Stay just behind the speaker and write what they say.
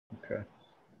Okay,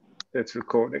 it's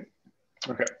recording.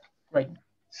 Okay. Right.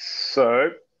 So,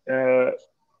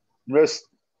 wrist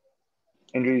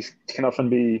injuries can often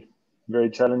be very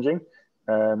challenging.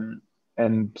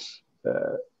 And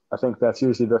I think that's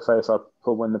usually the face I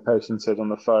pull when the patient says on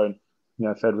the phone,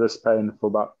 I've had wrist pain for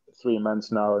about 3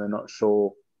 months now and they're not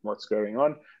sure what's going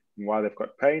on and why they've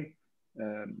got pain.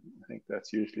 I think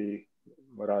that's usually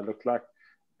what I look like.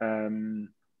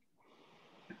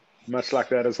 Much like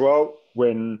that as well,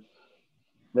 when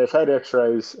they've had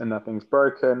x-rays and nothing's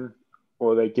broken,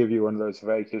 or they give you one of those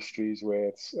vague histories where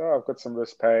it's, oh, I've got some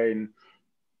wrist pain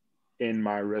in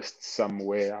my wrist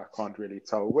somewhere, I can't really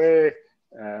tell where,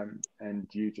 and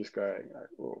you just go, like,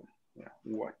 well,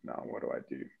 what now? What do I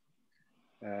do?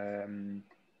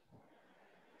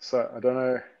 So I don't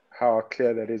know how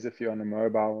clear that is if you're on a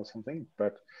mobile or something,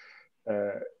 but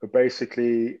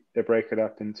basically they break it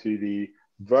up into the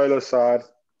volar side,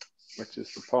 which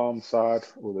is the palm side,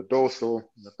 or the dorsal,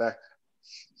 the back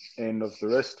end of the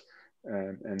wrist,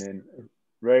 and then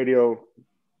radial,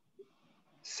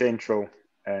 central,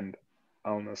 and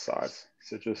ulnar sides.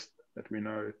 So just that we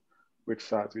know which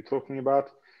sides we're talking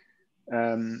about.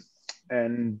 And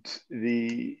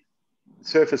the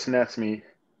surface anatomy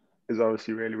is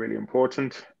obviously really, really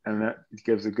important, and that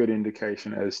gives a good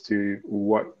indication as to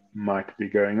what might be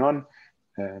going on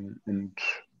and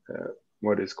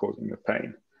what is causing the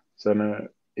pain. So now,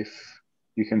 if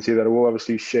you can see that, I will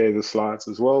obviously share the slides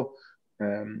as well,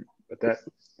 but that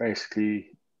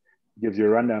basically gives you a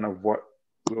rundown of what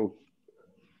we'll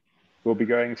be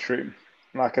going through.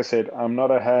 Like I said, I'm not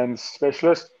a hands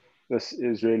specialist. This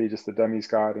is really just a dummies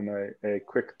guide and a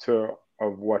quick tour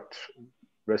of what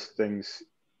wrist things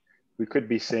we could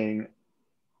be seeing,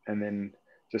 and then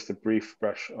just a brief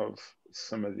brush of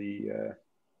some of the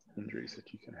injuries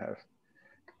that you can have.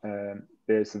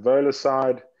 There's the volar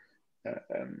side,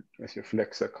 with your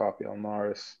flexor carpi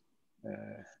ulnaris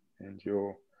and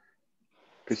your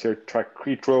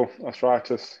triquetral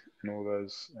arthritis and all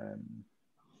those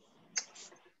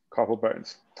carpal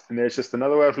bones. And there's just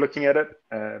another way of looking at it,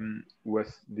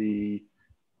 with the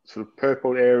sort of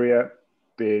purple area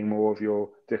being more of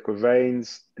your Decker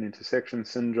veins and intersection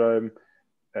syndrome,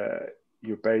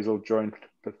 your basal joint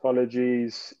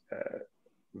pathologies,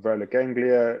 volar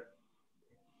ganglia,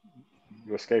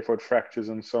 your scaphoid fractures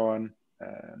and so on.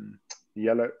 The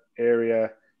yellow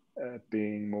area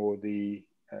being more the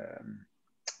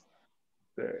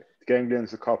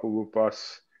ganglions, the carpal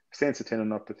bulbous, extensor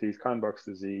tendinopathies, Kienbock's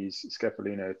disease,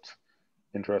 scapulohumeral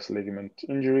interosseous ligament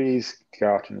injuries,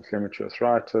 gout and inflammatory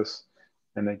arthritis,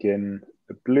 and again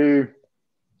the blue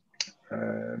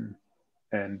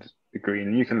and the green.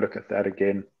 And you can look at that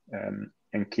again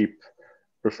and keep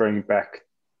referring back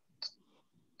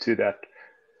to that.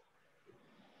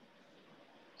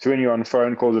 So when you're on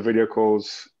phone calls or video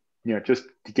calls, just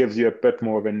gives you a bit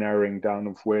more of a narrowing down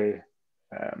of where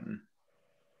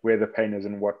the pain is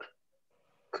and what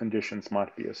conditions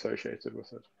might be associated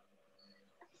with it.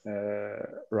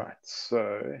 Right,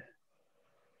 so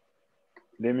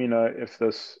let me know if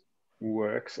this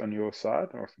works on your side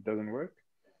or if it doesn't work.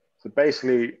 So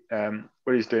basically,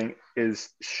 what he's doing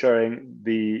is showing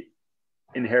the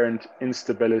inherent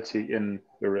instability in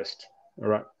the wrist. All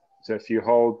right, so if you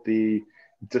hold the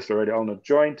distal radial ulnar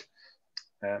joint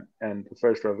and the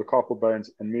first row of the carpal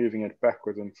bones and moving it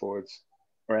backwards and forwards,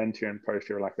 or anterior and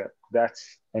posterior like that,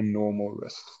 that's a normal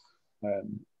wrist.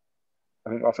 I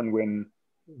think often when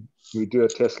we do a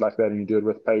test like that and you do it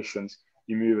with patients,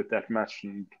 you move it that much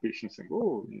and patients think,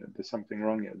 oh, there's something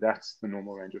wrong here. That's the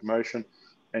normal range of motion.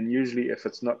 And usually if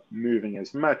it's not moving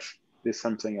as much, there's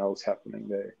something else happening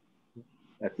there.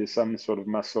 That there's some sort of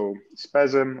muscle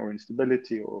spasm or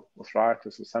instability or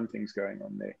arthritis or something's going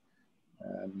on there.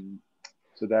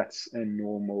 So that's a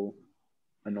normal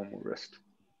wrist.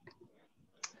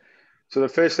 So the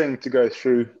first thing to go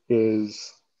through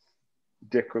is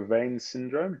Decker vein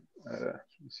syndrome. Let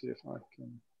me see if I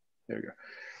can, there we go.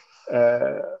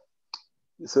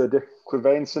 So Decker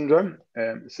vein syndrome,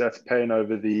 so that's pain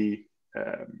over the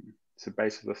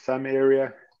base of the thumb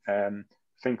area.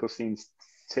 Finkelstein's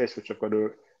test, which I've got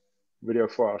a video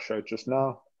for, I'll show just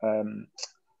now.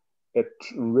 It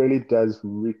really does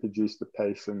reproduce the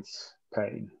patient's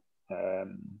pain.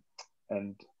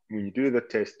 And when you do the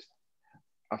test,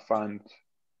 I find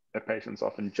the patients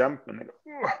often jump and they go,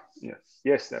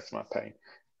 yes, that's my pain.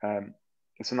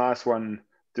 It's a nice one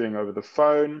doing over the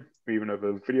phone or even over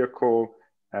a video call.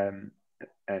 And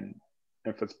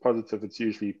if it's positive, it's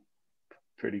usually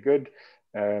pretty good.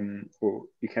 Or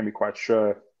you can be quite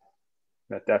sure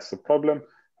that that's the problem.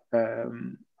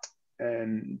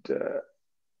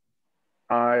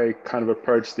 I kind of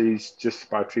approach these just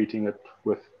by treating it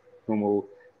with normal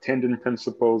tendon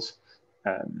principles.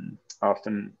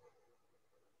 Often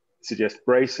suggest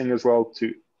bracing as well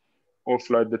to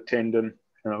offload the tendon,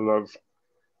 and a lot of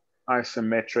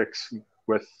isometrics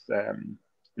with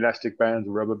elastic bands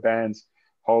or rubber bands,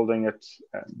 holding it,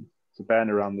 the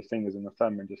band around the fingers and the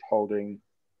thumb, and just holding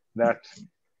that,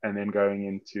 and then going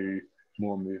into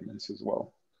more movements as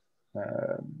well.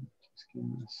 Just give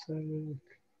me a sec.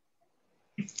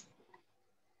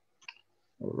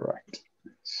 All right,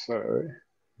 so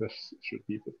this should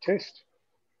be the test.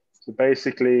 So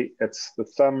basically, it's the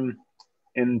thumb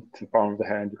into the palm of the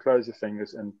hand. You close your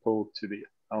fingers and pull to the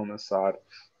ulnar side,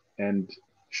 and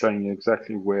showing you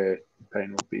exactly where the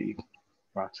pain will be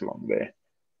right along there.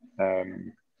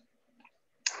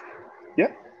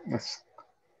 Yeah, that's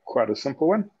quite a simple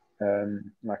one.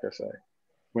 Like I say,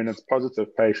 when it's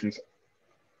positive, patients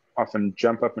often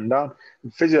jump up and down.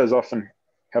 Physios often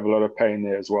have a lot of pain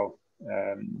there as well.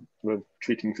 With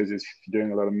treating physios, if you're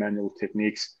doing a lot of manual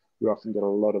techniques, we often get a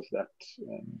lot of that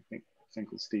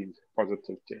Finkelstein's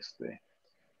positive test there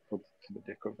for the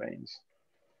deco veins.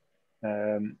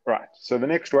 Right, so the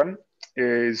next one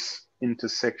is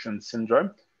intersection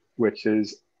syndrome, which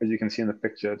is, as you can see in the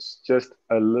picture, it's just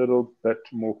a little bit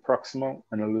more proximal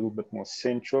and a little bit more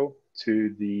central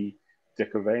to the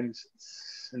deco veins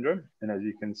syndrome. And as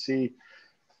you can see,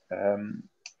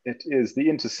 it is the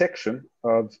intersection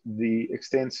of the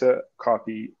extensor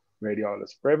carpi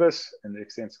radialis brevis and the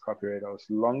extensor carpi radialis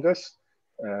longus,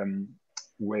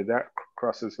 where that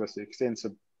crosses with the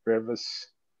extensor brevis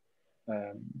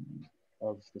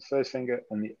of the first finger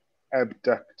and the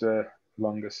abductor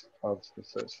longus of the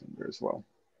first finger as well.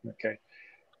 Okay,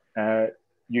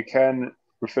 you can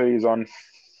refer these on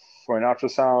for an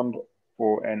ultrasound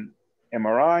or an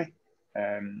MRI.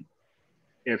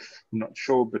 If not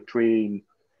sure between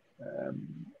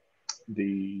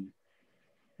the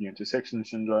intersection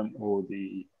syndrome or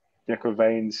the deco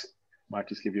veins, might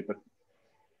just give you a bit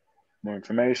more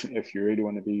information if you really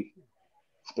want to be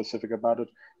specific about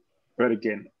it. But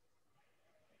again,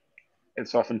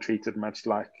 it's often treated much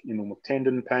like normal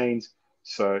tendon pains.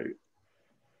 So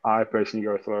I personally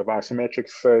go with a lot of isometrics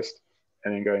first,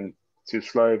 and then going to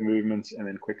slow movements and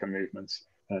then quicker movements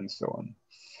and so on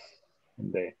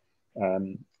from there.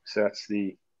 So that's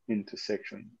the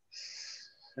intersection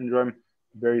syndrome,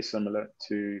 very similar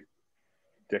to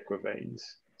deco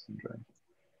veins syndrome.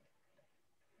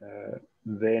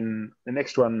 Then the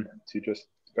next one to just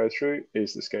go through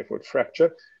is the scaphoid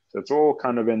fracture. So it's all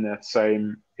kind of in that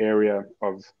same area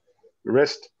of the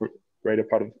wrist, greater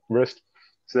part of the wrist.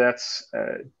 So that's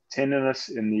tenderness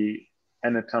in the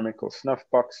anatomical snuff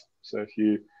box. So if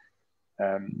you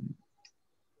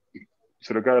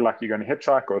sort of go like you're going to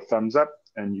hitchhike or thumbs up,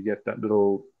 and you get that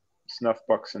little snuff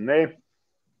box in there.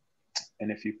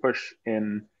 And if you push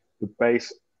in the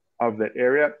base of that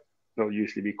area, they'll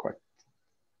usually be quite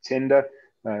tender.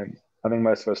 I think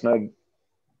most of us know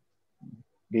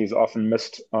these are often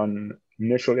missed on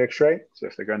initial x-ray. So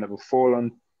if they're going to fall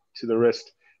on to the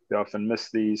wrist, they often miss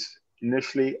these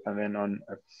initially, and then on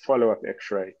a follow-up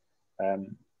x-ray,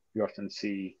 you often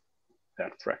see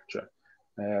that fracture.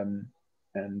 And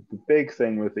the big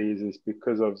thing with these is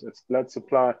because of its blood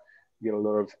supply, you get a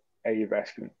lot of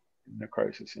avascular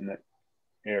necrosis in that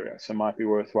area. So it might be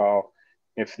worthwhile,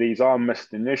 if these are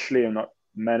missed initially and not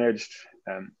managed,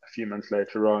 a few months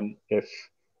later on, if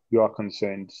you are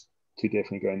concerned, to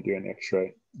definitely go and do an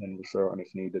x-ray and refer on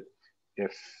if needed,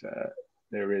 if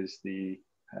there is the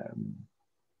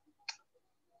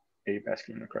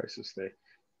avascular necrosis there.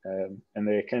 And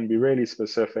they can be really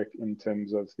specific in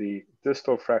terms of the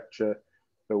distal fracture,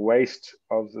 the waist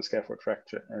of the scaphoid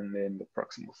fracture, and then the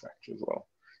proximal fracture as well.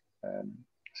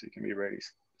 So you can be really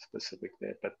specific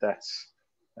there, but that's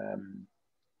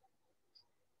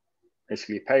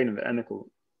basically pain in the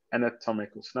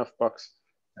anatomical snuff box,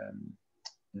 and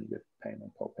you get pain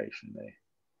on palpation there.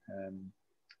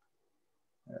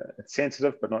 It's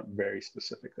sensitive, but not very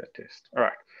specific, that test. All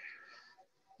right.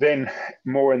 Then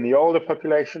more in the older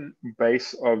population,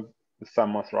 base of the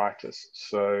thumb arthritis.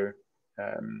 So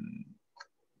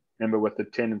remember, with the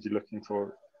tendons, you're looking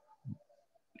for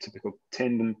typical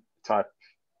tendon type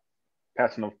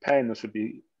pattern of pain. This would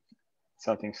be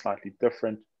something slightly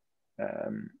different.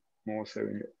 More so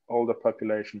in the older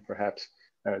population, perhaps,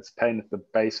 it's pain at the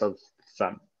base of the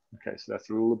thumb. Okay, so that's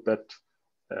a little bit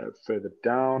further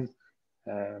down.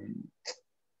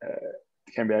 It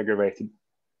can be aggravated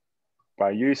by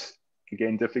use.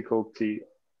 Again, difficulty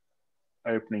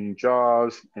opening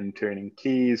jars and turning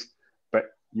keys, but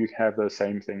you have those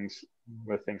same things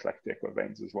with things like deco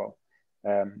veins as well.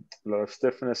 A lot of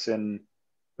stiffness in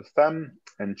the thumb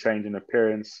and change in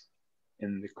appearance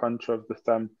in the contour of the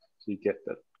thumb. So you get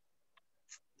that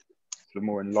sort of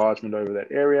more enlargement over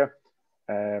that area.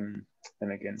 And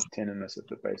again, tenderness at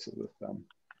the base of the thumb.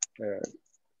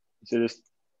 So just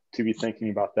to be thinking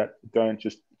about that. Don't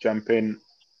just jump in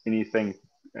anything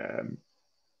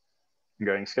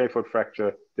going scaphoid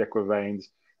fracture, Dequa veins.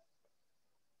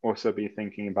 Also be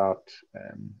thinking about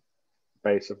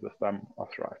base of the thumb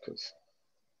arthritis.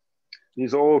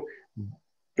 These are all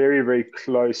very, very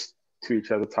close to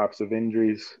each other types of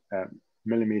injuries.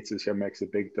 Millimeters here makes a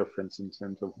big difference in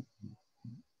terms of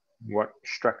what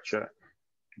structure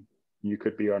you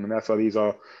could be on. And that's why these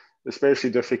are especially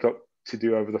difficult to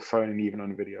do over the phone and even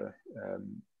on video,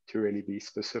 to really be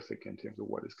specific in terms of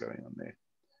what is going on there.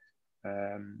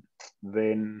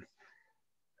 Then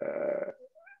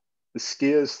the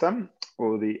skier's thumb,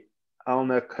 or the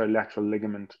ulnar collateral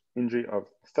ligament injury of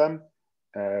the thumb.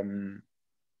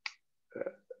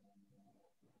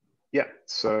 Yeah,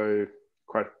 so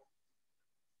quite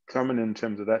common in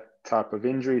terms of that type of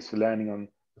injury. So landing on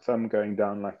the thumb, going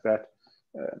down like that.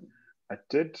 I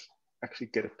did actually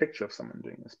get a picture of someone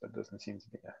doing this, but it doesn't seem to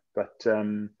be there. But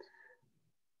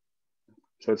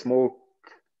so it's more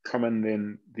common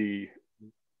than the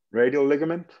radial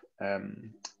ligament,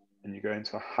 and you go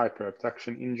into a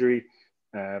hyperabduction injury.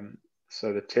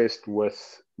 So the test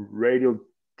with radial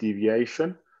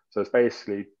deviation, so it's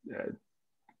basically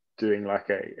doing like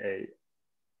a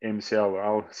MCL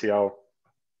or LCL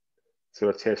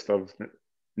sort of test of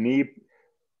knee,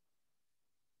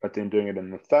 but then doing it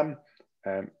in the thumb,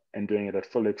 and doing it at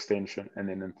full extension, and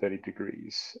then in 30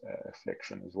 degrees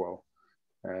flexion as well.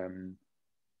 And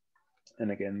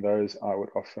again, those I would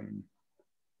often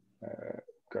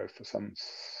go for some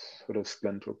sort of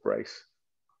splint or brace,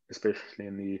 especially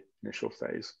in the initial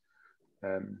phase.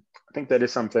 I think that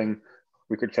is something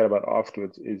we could chat about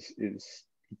afterwards, is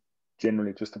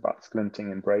generally just about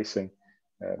splinting and bracing.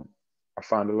 I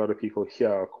find a lot of people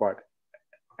here are quite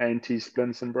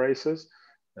anti-splints and braces,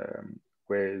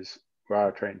 whereas where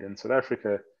I trained in South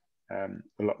Africa, a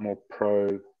lot more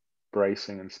pro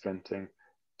bracing and splinting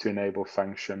to enable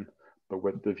function, but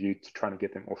with the view to trying to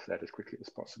get them off that as quickly as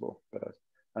possible. But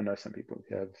I know some people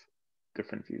who have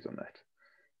different views on that.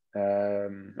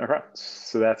 All right,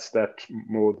 so that's that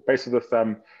more the base of the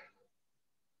thumb,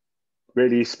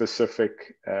 really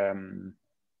specific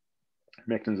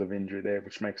mechanisms of injury there,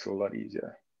 which makes it a lot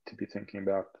easier to be thinking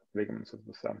about ligaments of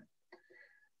the thumb.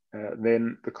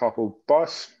 Then the carpal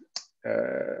boss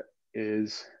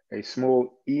is a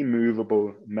small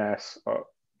immovable mass of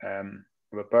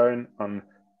a bone on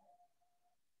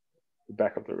the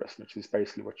back of the wrist, which is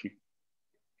basically what you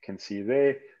can see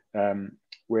there.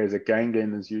 Whereas a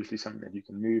ganglion is usually something that you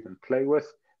can move and play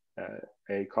with.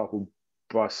 A carpal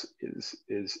boss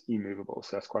is immovable,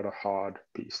 so that's quite a hard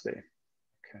piece there.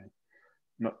 Okay,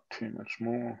 not too much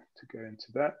more to go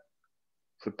into that.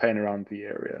 So pain around the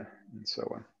area and so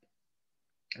on.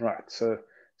 Right, so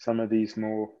some of these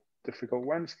more difficult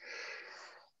ones.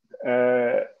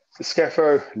 The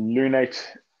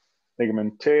scapholunate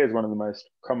ligament tear is one of the most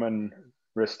common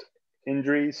wrist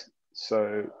injuries.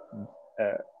 So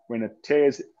when it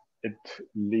tears, it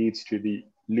leads to the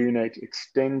lunate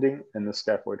extending and the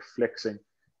scaphoid flexing.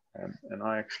 And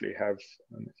I actually have,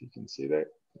 I don't know if you can see that,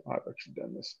 I've actually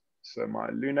done this. So my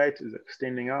lunate is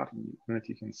extending out, and I don't know if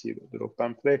you can see the little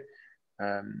bump there.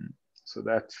 So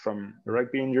that's from a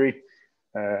rugby injury,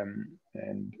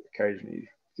 and occasionally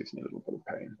gives me a little bit of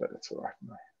pain, but it's all right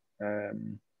now.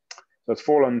 So it's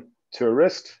fallen to a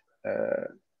wrist.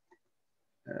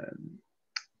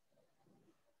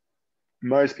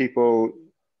 Most people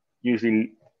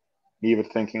usually leave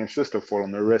it thinking it's just a fall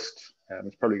on the wrist.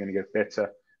 It's probably going to get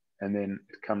better, and then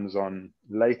it comes on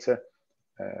later.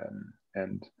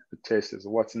 And the test is a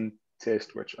Watson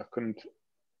test, which I couldn't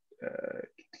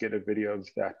get a video of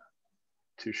that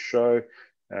to show,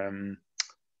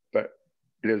 but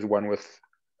it is one with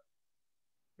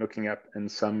looking up,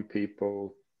 and some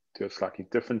people do it slightly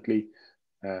differently.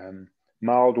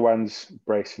 Mild ones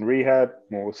brace and rehab,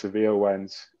 more severe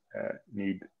ones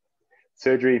need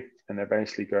surgery, and they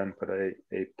basically go and put a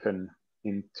pin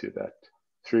into that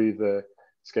through the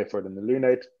scaphoid and the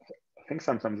lunate. I think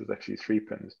sometimes it's actually 3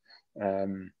 pins,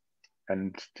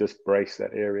 and just brace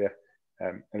that area,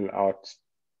 allow it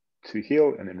to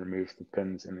heal, and then remove the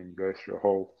pins, and then go through a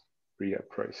whole rehab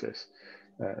process.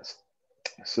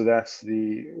 So that's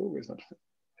the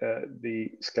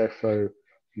scapholunate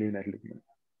ligament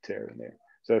tear in there.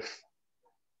 So if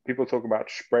people talk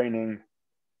about spraining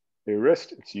their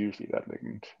wrist, it's usually that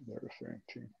ligament they're referring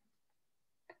to.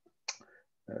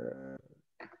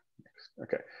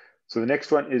 Okay, so the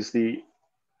next one is the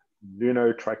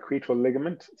lunotriquetral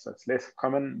ligament. So it's less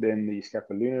common than the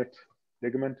scapholunate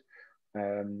ligament.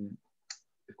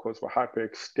 It calls for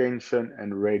hyperextension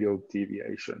and radial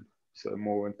deviation. So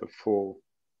more into full,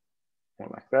 more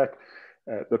like that.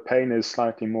 The pain is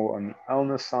slightly more on the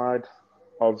ulnar side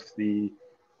of the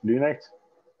lunate.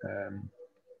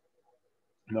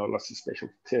 Lots of special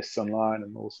tests online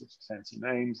and all sorts of fancy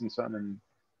names and so on. And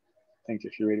I think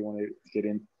if you really want to get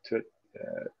into it,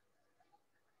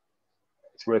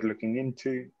 it's worth looking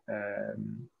into.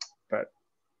 But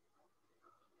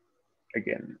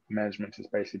again, management is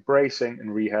basically bracing and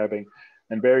rehabbing,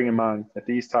 and bearing in mind that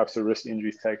these types of wrist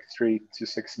injuries take 3 to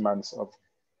 6 months of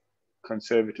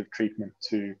conservative treatment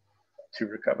to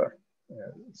recover.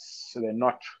 So they're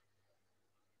not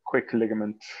quick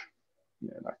ligament,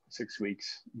 like 6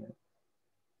 weeks.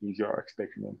 You are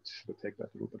expecting them to take that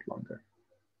a little bit longer.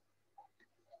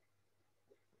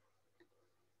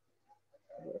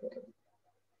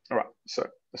 All right, so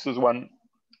this was one,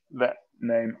 that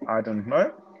name I don't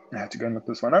know. I have to go and look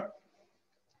this one up.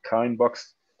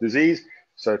 Kienbock's disease.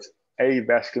 So it's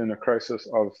avascular necrosis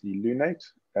of the lunate.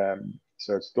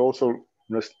 So it's dorsal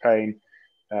wrist pain,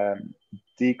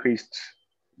 decreased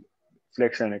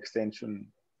flexion and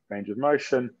extension range of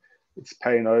motion. It's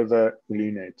pain over the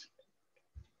lunate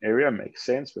area, makes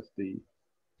sense with the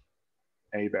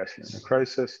avascular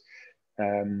necrosis.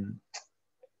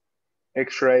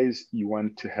 X-rays, you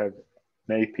want to have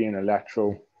an AP and a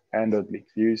lateral and oblique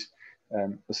views.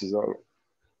 This is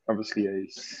obviously a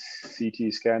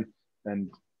CT scan,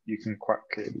 and you can quite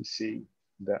clearly see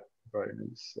that bone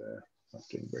is not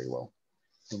doing very well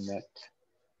in that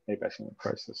avascular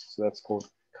necrosis. So that's called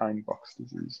Kienbock's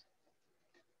disease.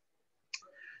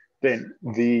 Then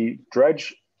the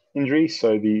Drudge injury,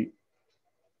 so the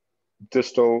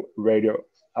distal radial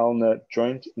ulnar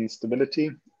joint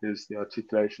instability, is the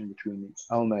articulation between the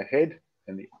ulnar head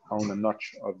and the ulnar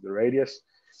notch of the radius,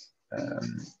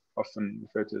 often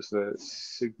referred to as the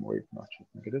sigmoid notch, I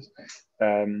think it is.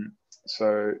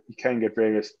 So you can get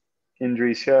various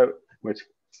injuries here, which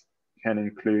can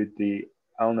include the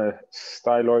ulnar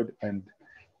styloid and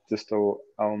distal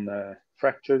ulnar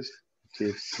fractures,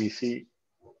 TFCC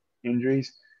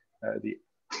injuries, the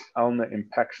ulnar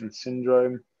impaction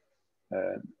syndrome,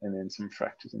 and then some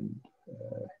fractures. And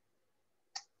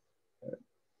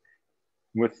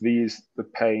with these, the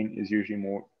pain is usually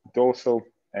more dorsal,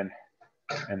 and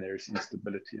there is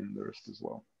instability in the wrist as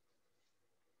well.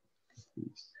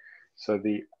 So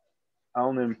the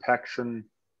ulnar impaction,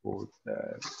 or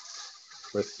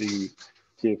with the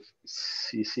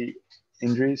TFCC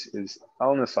injuries, is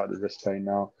ulnar sided wrist pain.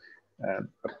 Now, a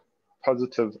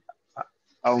positive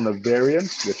ulnar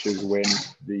variant, which is when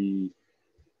the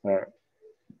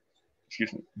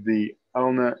the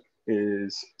ulnar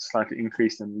is slightly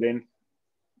increased in length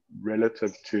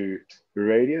relative to the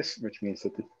radius, which means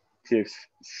that the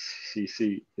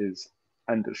TFCC is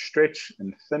understretched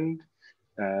and thinned.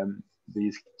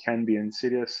 These can be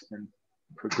insidious and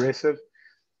progressive.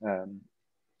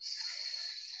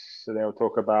 So they'll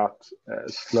talk about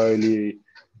slowly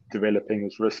developing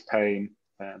as wrist pain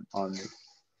on the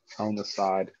ulnar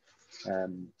side.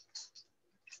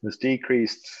 This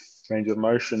decreased range of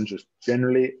motion just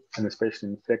generally, and especially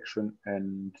in flexion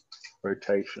and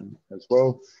rotation as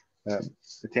well.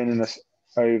 The tenderness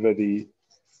over the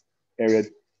area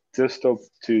distal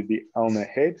to the ulnar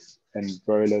head and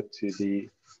volar to the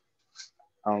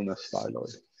ulnar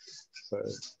styloid. So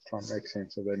try and make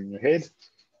sense of that in your head,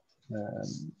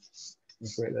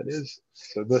 where that is.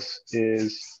 So this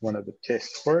is one of the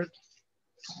tests for it.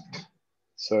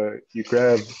 So you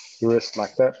grab the wrist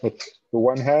like that with the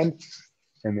one hand,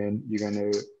 and then you're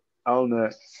going to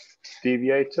ulnar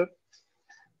deviate it.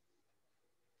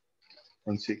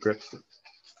 Once you grip the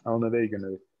ulnar there, you're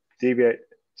going to deviate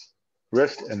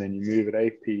wrist, and then you move it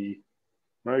AP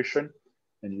motion,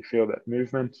 and you feel that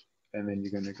movement, and then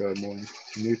you're going to go more into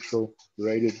neutral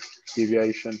rated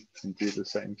deviation and do the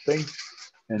same thing,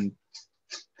 and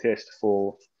test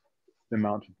for the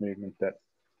amount of movement that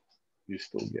you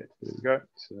still get. There we go.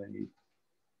 So then you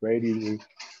radially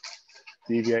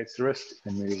deviate the wrist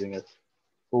and moving it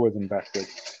forward and backward.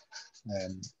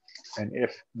 And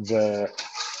if the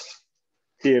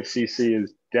TFCC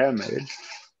is damaged,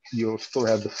 you'll still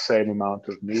have the same amount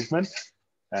of movement.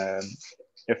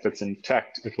 If it's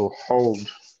intact, it will hold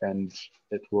and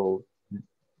it will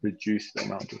reduce the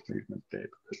amount of movement there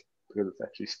because it's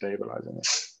actually stabilizing it.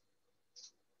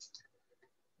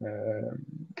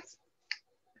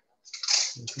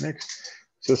 Next.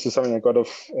 So this is something I got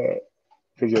off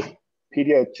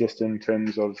Physiopedia, just in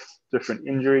terms of different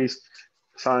injuries,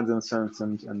 signs and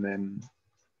symptoms, and then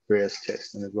various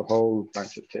tests. And there's a whole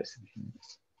bunch of tests you can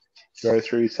go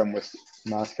through, some with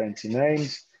nice fancy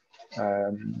names.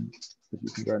 but you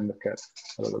can go and look at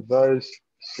all of those.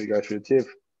 So you go through the TIF,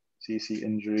 CC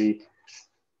injury,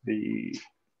 the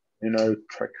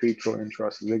triquetral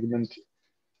interosseous ligament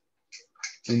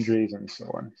injuries, and so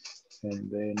on.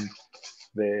 And then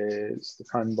there's the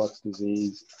Kienbocks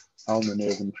disease, ulnar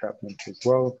nerve entrapment as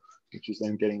well, which is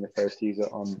then getting the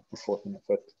prosthesia on the fourth and the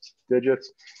fifth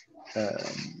digits.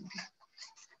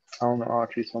 Ulnar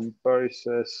artery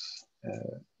thrombosis,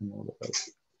 and all of those.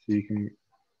 So you can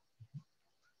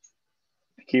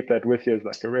keep that with you as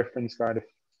like a reference guide if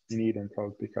you need until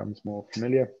it becomes more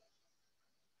familiar.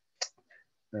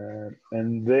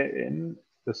 And then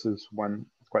this is one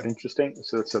quite interesting.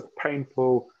 So it's a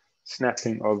painful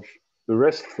snapping of the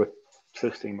wrist with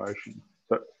twisting motion.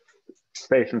 So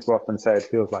patients will often say it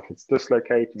feels like it's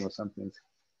dislocating or something's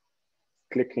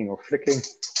clicking or flicking.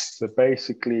 So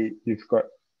basically you've got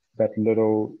that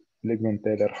little ligament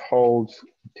there that holds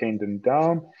the tendon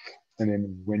down, and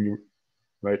then when you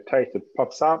rotate, it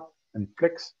pops out and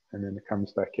flicks, and then it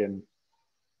comes back in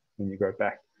when you go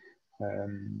back.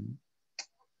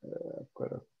 I've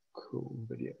got a cool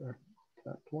video,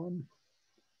 that one.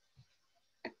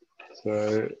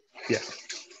 So yeah,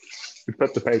 you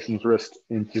put the patient's wrist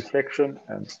into flexion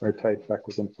and rotate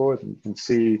backwards and forwards, and you can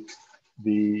see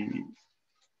the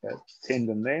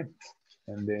tendon there,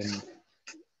 and then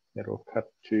it'll cut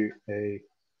to a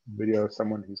video of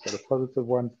someone who's got a positive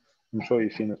one. I'm sure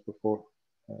you've seen this before.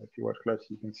 If you watch close,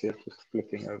 you can see it just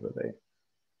flicking over there.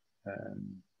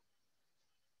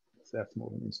 So that's more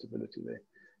of an instability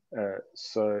there.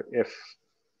 So if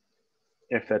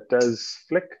that does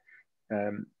flick,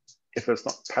 if it's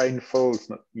not painful, it's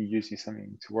not usually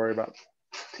something to worry about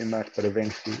too much, but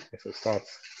eventually if it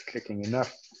starts clicking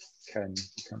enough, it can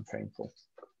become painful.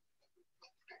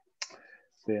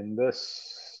 Then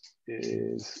this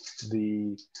is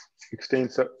the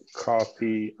extensor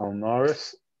carpi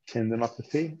ulnaris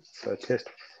tendinopathy. So test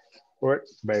for it,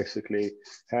 basically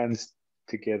hands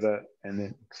together and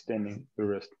then extending the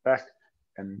wrist back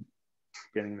and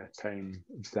getting that pain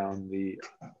down the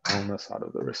ulnar side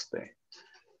of the wrist there.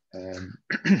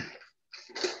 You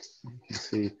can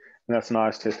see, and that's a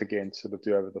nice test again, sort of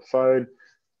do over the phone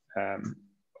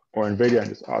or in video, and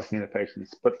just asking the patient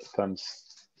to put the thumbs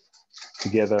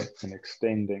together and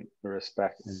extending the wrist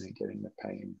back and then getting the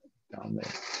pain down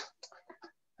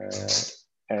there.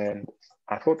 And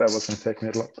I thought that was going to take me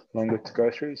a lot longer to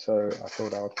go through, so I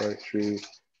thought I would go through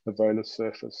the volar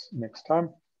surface next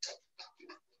time.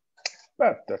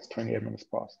 But that's 28 minutes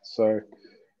past. So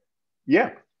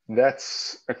yeah,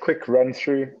 that's a quick run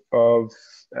through of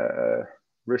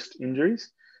wrist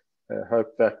injuries. I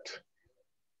hope that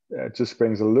just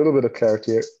brings a little bit of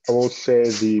clarity. I will share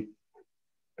the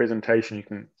presentation. You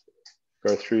can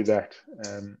go through that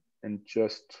and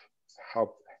just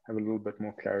help have a little bit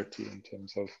more clarity in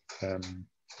terms of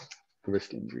the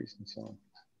wrist injuries and so on.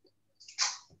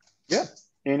 Yeah,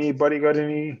 anybody got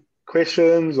any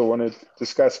questions or want to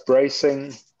discuss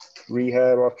bracing,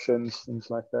 rehab options, things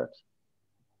like that?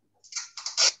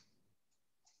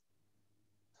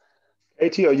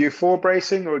 Katie, are you for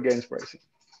bracing or against bracing?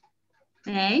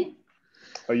 Hey?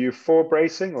 Are you for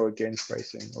bracing or against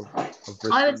bracing?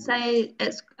 I would say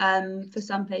it's for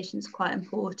some patients quite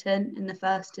important in the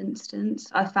first instance.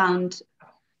 I found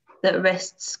that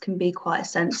wrists can be quite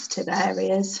sensitive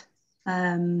areas.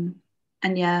 And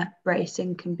yeah,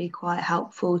 bracing can be quite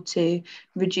helpful to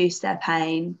reduce their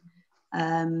pain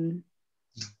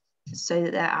so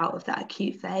that they're out of that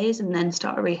acute phase and then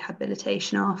start a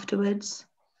rehabilitation afterwards.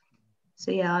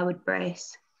 So yeah, I would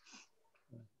brace.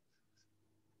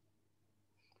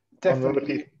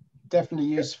 Definitely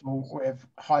useful with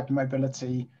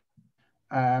hypermobility.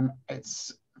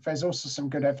 There's also some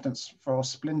good evidence for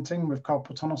splinting with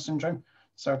carpal tunnel syndrome.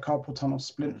 So a carpal tunnel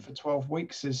splint for 12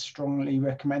 weeks is strongly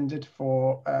recommended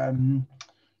for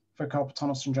carpal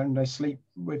tunnel syndrome. They sleep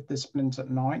with the splint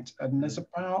at night, and there's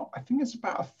I think it's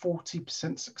about a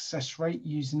 40% success rate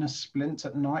using a splint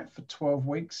at night for 12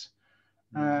 weeks.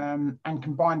 And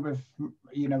combined with,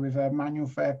 with a manual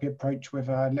therapy approach, with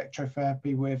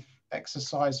electrotherapy, with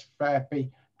exercise therapy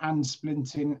and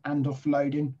splinting and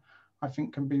offloading, I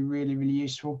think can be really, really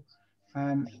useful.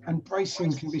 And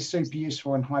bracing can be super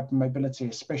useful in hypermobility,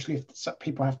 especially if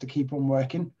people have to keep on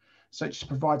working. So it just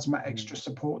provides some extra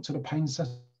support to the pain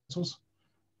settles.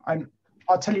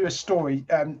 I'll tell you a story.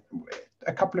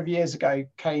 A couple of years ago,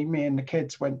 me and the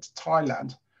kids went to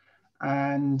Thailand,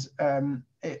 and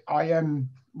I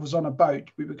was on a boat.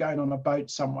 We were going on a boat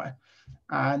somewhere,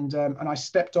 and I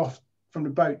stepped off from the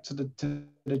boat to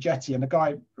the jetty, and the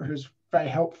guy who was very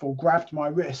helpful grabbed my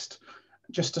wrist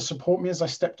just to support me as I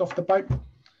stepped off the boat.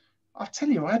 I'll tell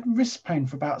you, I had wrist pain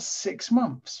for about 6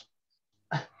 months.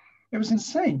 It was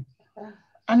insane.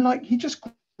 And like, he just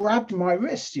grabbed my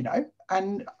wrist, you know,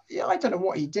 and yeah, I don't know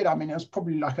what he did. I mean, it was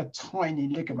probably like a tiny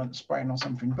ligament sprain or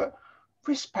something, but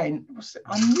wrist pain was,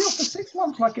 I knew for 6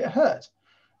 months like it hurt.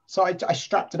 So I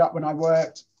strapped it up when I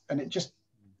worked, and it just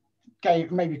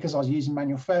gave, maybe because I was using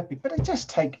manual therapy, but it just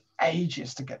take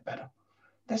ages to get better.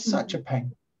 There's such a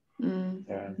pain.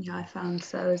 Yeah, I found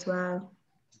so as well.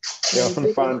 They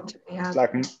often find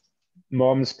like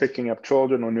moms picking up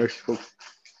children, or nursery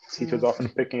teachers often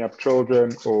picking up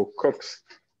children or cooks,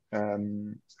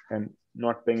 and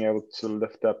not being able to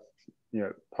lift up, you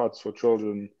know, pots for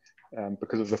children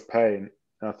because of the pain.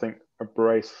 And I think a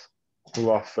brace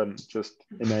will often just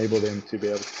enable them to be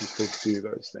able to still do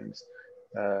those things,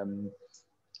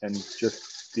 and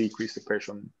just decrease the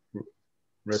pressure on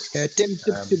wrists. Yeah, Tim,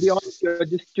 to be honest, you're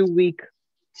just too weak.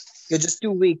 You're just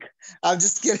too weak. I'm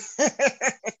just kidding.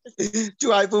 Too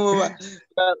hypermobile.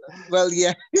 Well,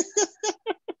 yeah.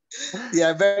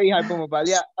 Yeah, very hypermobile.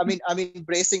 Yeah, I mean,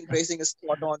 bracing is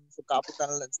spot on for carpal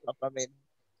tunnel and stuff. I mean,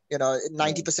 you know,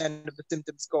 90% of the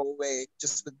symptoms go away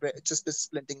just with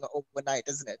splinting overnight,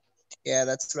 isn't it? Yeah,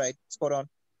 that's right. Spot on.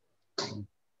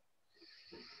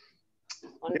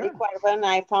 On the carbon,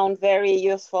 I found very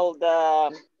useful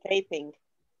the taping.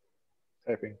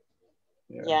 Taping.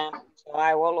 Yeah. So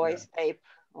I always tape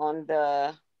on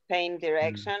the pain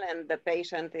direction, and the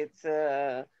patient is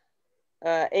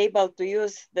able to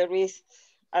use the wrist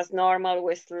as normal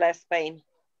with less pain.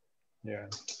 Yeah.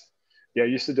 I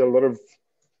used to do a lot of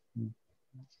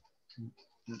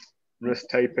wrist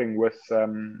taping with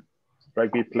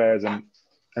rugby players, and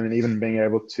then even being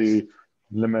able to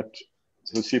limit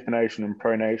the supination and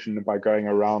pronation by going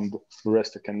around the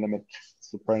wrist. It can limit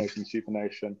the pronation and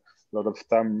supination. A lot of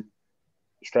thumb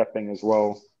strapping as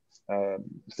well,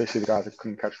 especially the guys that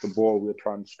couldn't catch the ball. We were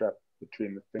trying to strap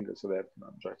between the fingers. So that, no,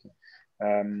 I'm joking.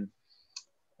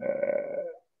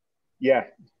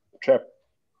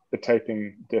 The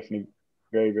taping definitely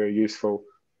very, very useful.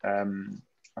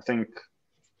 I think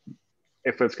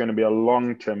if it's going to be a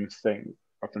long-term thing,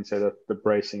 I often say that the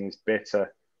bracing is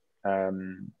better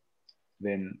than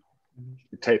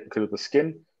the tape because of the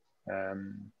skin.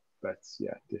 But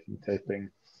yeah, definitely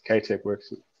taping. K-tape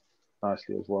works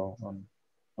nicely as well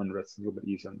on wrists, a little bit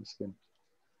easier on the skin.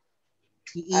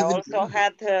 I also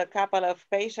had a couple of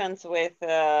patients with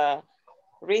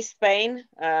wrist pain,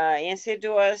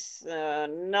 insidious,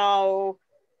 no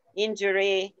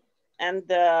injury, and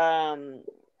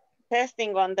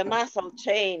testing on the muscle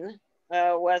chain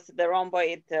was the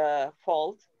rhomboid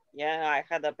fault. Yeah, I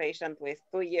had a patient with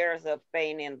 2 years of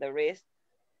pain in the wrist.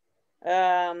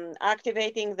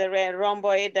 Activating the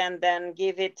rhomboid and then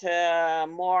give it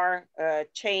more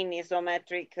chain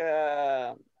isometric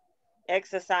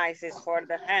exercises for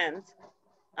the hands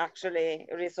actually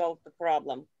resolved the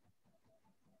problem.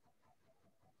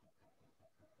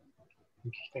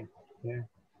 Interesting.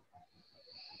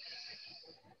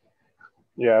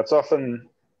 Yeah, it's often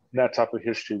that type of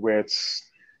history where it's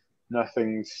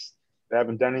they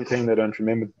haven't done anything, they don't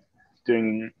remember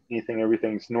doing anything,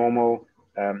 everything's normal.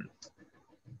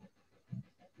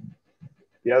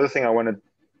 The other thing I wanted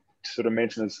to sort of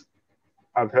mention is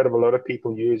I've heard of a lot of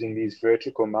people using these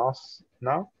vertical mouse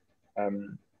now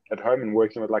at home and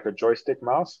working with like a joystick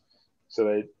mouse. So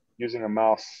they're using a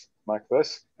mouse like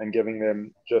this and giving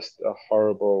them just a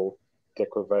horrible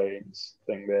declavanes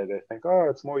thing there. They think, oh,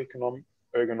 it's more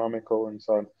ergonomical and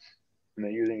so on. And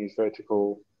they're using these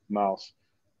vertical mouse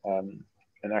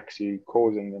and actually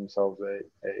causing themselves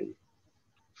a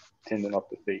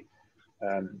tendinopathy.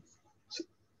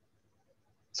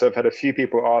 So I've had a few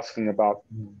people asking about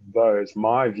those.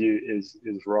 My view is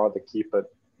rather keep it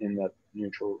in that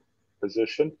neutral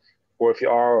position, or if you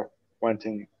are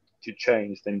wanting to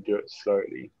change, then do it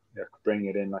slowly. You know, bring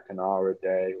it in like an hour a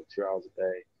day or 2 hours a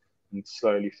day, and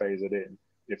slowly phase it in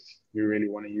if you really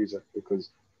want to use it. Because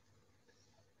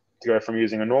to go from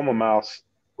using a normal mouse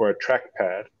or a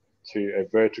trackpad to a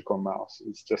vertical mouse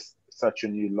is just such a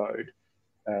new load,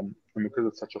 and because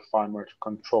it's such a fine motor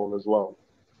control as well.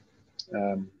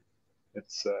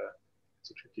 It's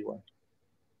a tricky one.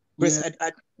 Chris,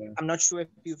 I'm not sure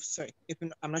if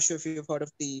I'm not sure if you've heard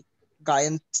of the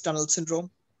Guyon's tunnel syndrome.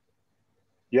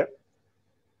 Yep.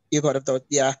 You've heard of that,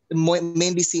 yeah.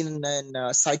 Mainly seen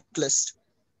in cyclists,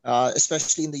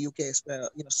 especially in the UK, where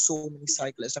so many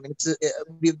cyclists. I mean,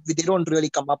 they don't really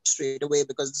come up straight away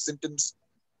because the symptoms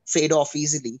fade off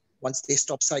easily once they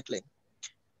stop cycling.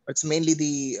 But it's mainly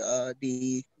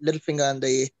the little finger and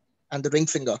the ring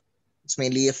finger. It's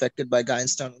mainly affected by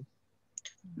Guyon's tunnel,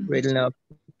 radial nerve,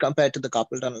 compared to the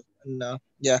carpal tunnel. And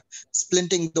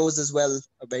splinting those as well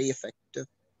are very effective.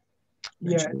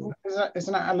 Yeah,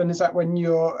 isn't that, Alan? Is that when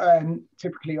you're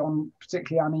typically on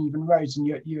particularly uneven roads and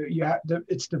you have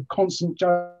it's the constant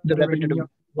The repetitive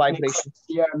vibration.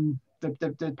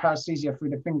 The paresthesia through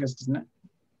the fingers, doesn't it?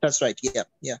 That's right. Yeah.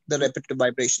 The repetitive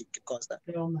vibration can cause that.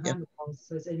 They're on the handlebars,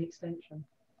 so it's in extension.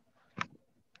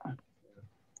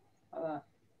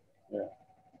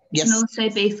 It can also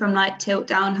be from like tilt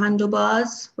down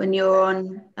handlebars when you're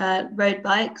on road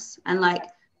bikes, and like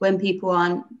when people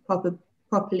aren't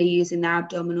properly using their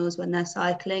abdominals when they're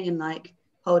cycling and like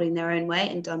holding their own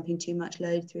weight and dumping too much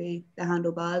load through the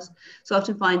handlebars. So I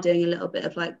often find doing a little bit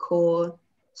of like core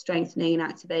strengthening and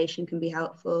activation can be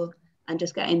helpful, and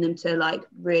just getting them to like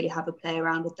really have a play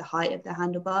around with the height of the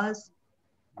handlebars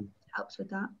helps with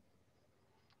that.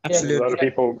 Absolutely. A lot of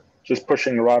people just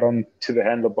pushing right on to the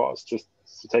handlebars, just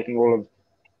taking all of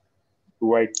the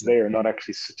weight there, not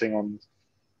actually sitting on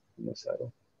the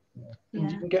saddle.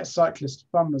 And you can get cyclist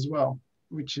thumb as well,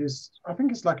 which is, I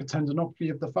think it's like a tendinopathy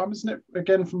of the thumb, isn't it?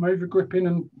 Again, from over gripping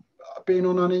and being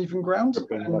on uneven ground.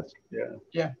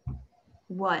 Yeah.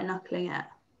 White knuckling it.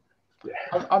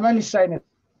 Yeah. I'm only saying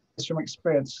this from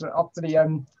experience. After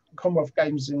the Commonwealth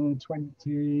Games in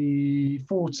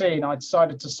 2014, I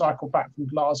decided to cycle back from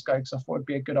Glasgow because I thought it'd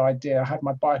be a good idea. I had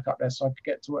my bike up there so I could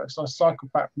get to work. So I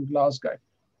cycled back from Glasgow.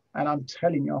 And I'm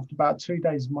telling you, after about 2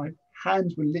 days, my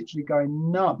hands were literally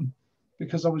going numb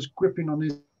because I was gripping on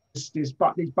these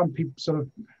bumpy sort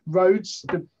of roads,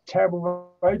 the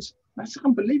terrible roads. That's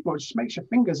unbelievable. It just makes your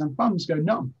fingers and thumbs go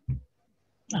numb.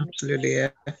 Absolutely,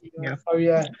 yeah. Oh,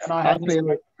 yeah. And I had this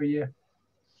for a year.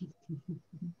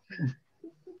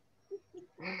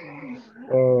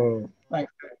 Oh,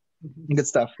 Thanks. Good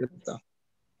stuff.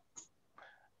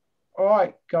 All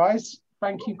right, guys.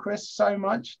 Thank you, Chris, so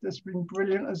much. That's been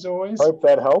brilliant as always. hope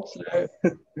that helps.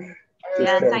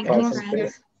 Yeah, thank you,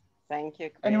 Chris. Thank you,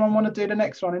 Chris. Anyone want to do the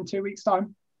next one in 2 weeks'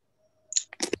 time?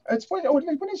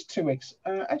 When is 2 weeks?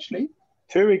 Actually,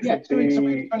 2 weeks. yeah, 2 weeks.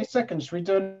 22nd. Should we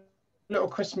do a little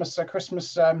Christmas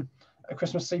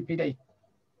CPD?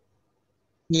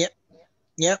 Yeah.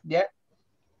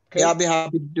 Cool. Yeah, I'll be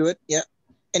happy to do it. Yeah.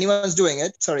 Anyone's doing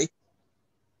it? Sorry.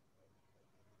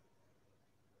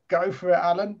 Go for it,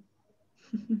 Alan.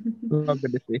 Oh,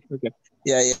 goodness me. Okay.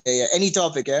 Yeah. Any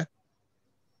topic, yeah?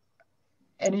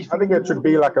 Anything I think it should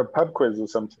be like a pub quiz or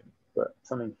something, but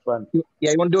something fun. Yeah,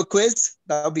 you want to do a quiz?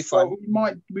 That would be fun. Well,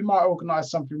 we might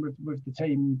organise something with the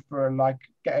team for like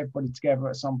get everybody together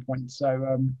at some point.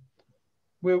 So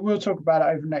we'll talk about it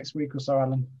over next week or so,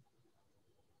 Alan.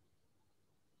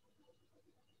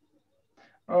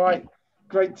 All right,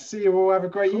 great to see you all. Have a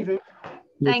great evening.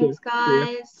 Thanks,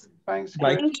 guys. Thanks.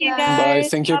 Bye. Chris. Thank you, Bye. guys.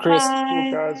 Thank you, Chris.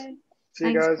 Cool, guys.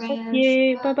 See you Thanks, guys. Chris. Thank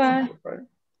you. Bye-bye. Bye.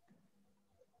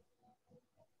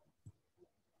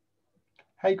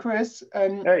 Hey, Chris. Hey.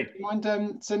 Do you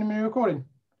mind sending me a recording?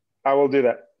 I will do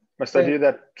that. Must I do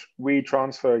that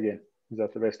WeTransfer again? Is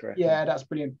that the best way? Yeah, that's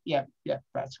brilliant. Yeah,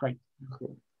 that's great.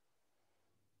 Cool.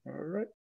 All right.